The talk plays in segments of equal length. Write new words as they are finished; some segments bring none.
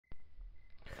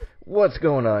What's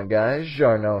going on, guys?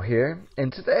 Jarno here,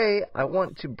 and today I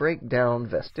want to break down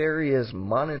Vesteria's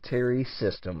monetary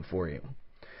system for you.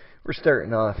 We're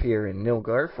starting off here in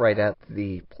Nilgarth, right at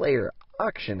the player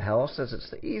auction house, as it's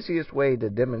the easiest way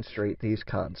to demonstrate these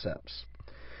concepts.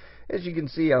 As you can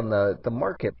see on the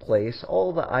marketplace,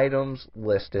 all the items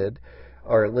listed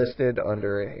are listed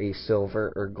under a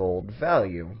silver or gold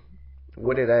value.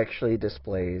 What it actually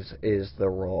displays is the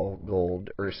raw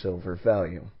gold or silver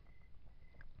value.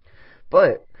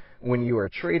 But when you are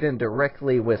trading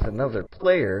directly with another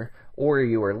player, or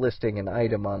you are listing an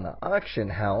item on the auction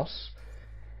house,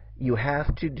 you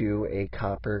have to do a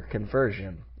copper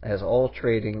conversion, as all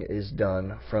trading is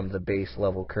done from the base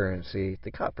level currency,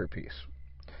 the copper piece.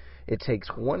 It takes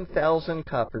 1,000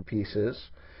 copper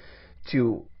pieces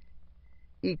to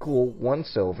equal 1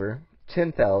 silver,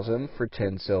 10,000 for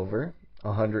 10 silver,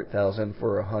 100,000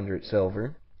 for 100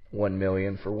 silver, 1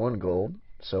 million for 1 gold,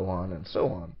 so on and so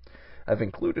on. I've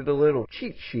included a little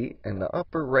cheat sheet in the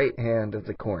upper right hand of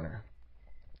the corner.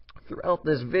 Throughout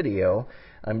this video,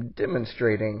 I'm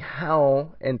demonstrating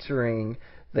how entering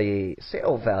the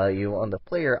sale value on the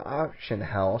player auction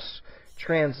house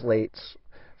translates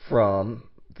from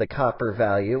the copper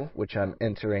value, which I'm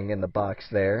entering in the box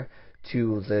there,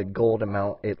 to the gold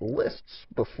amount it lists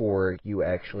before you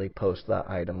actually post the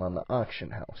item on the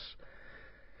auction house.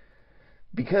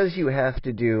 Because you have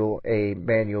to do a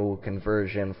manual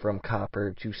conversion from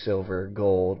copper to silver,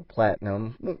 gold,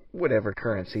 platinum, whatever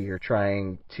currency you're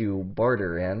trying to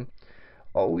barter in,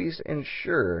 always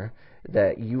ensure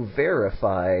that you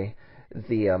verify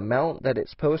the amount that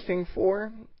it's posting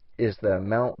for is the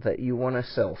amount that you want to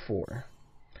sell for.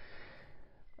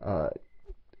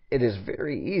 It is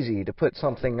very easy to put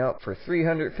something up for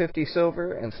 350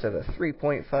 silver instead of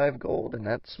 3.5 gold, and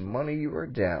that's money you are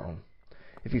down.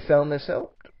 If you found this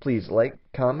helped, please like,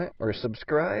 comment, or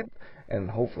subscribe,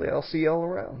 and hopefully I'll see y'all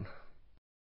around.